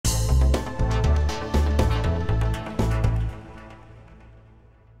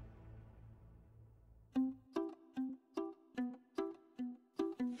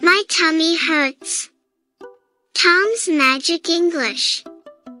My tummy hurts. Tom's Magic English.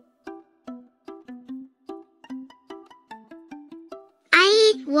 I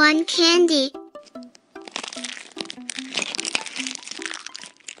eat one candy.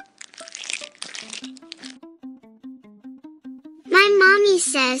 My mommy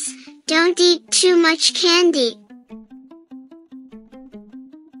says, don't eat too much candy.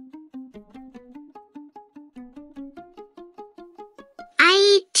 I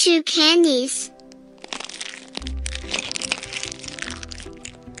eat 2 candies.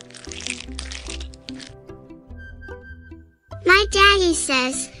 My daddy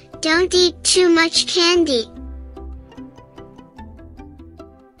says, don't eat too much candy.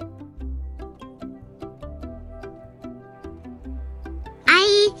 I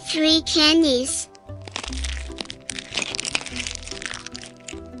eat 3 candies.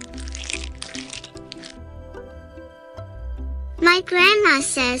 My grandma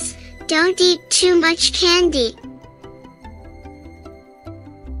says, don't eat too much candy.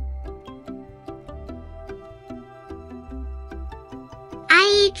 I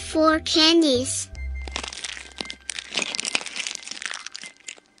eat 4 candies.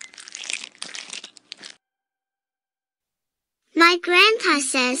 My grandpa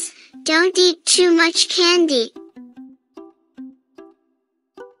says, don't eat too much candy.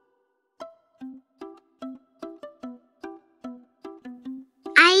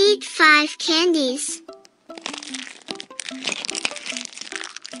 I eat 5 candies.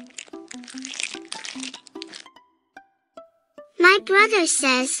 My brother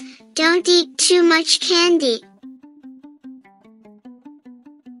says, don't eat too much candy.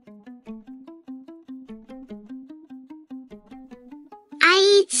 I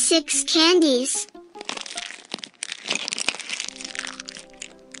eat 6 candies.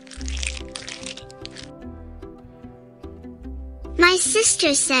 My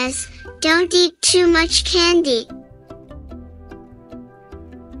sister says, don't eat too much candy.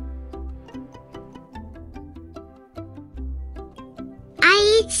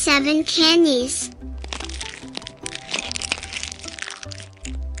 I eat 7 candies.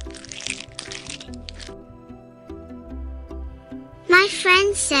 My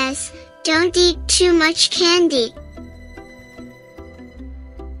friend says, don't eat too much candy.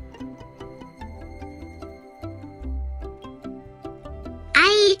 I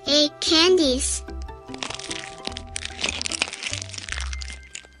eat 8 candies.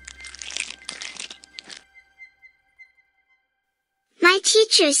 My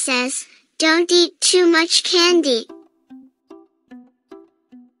teacher says, don't eat too much candy.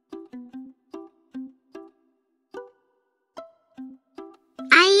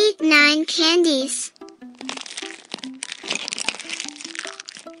 I eat 9 candies.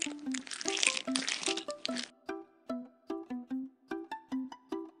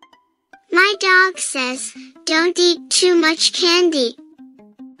 My dog says, don't eat too much candy.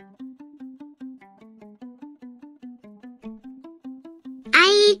 I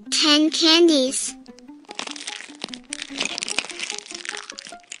eat 10 candies.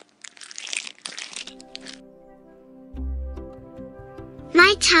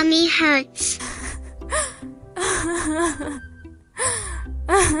 My tummy hurts.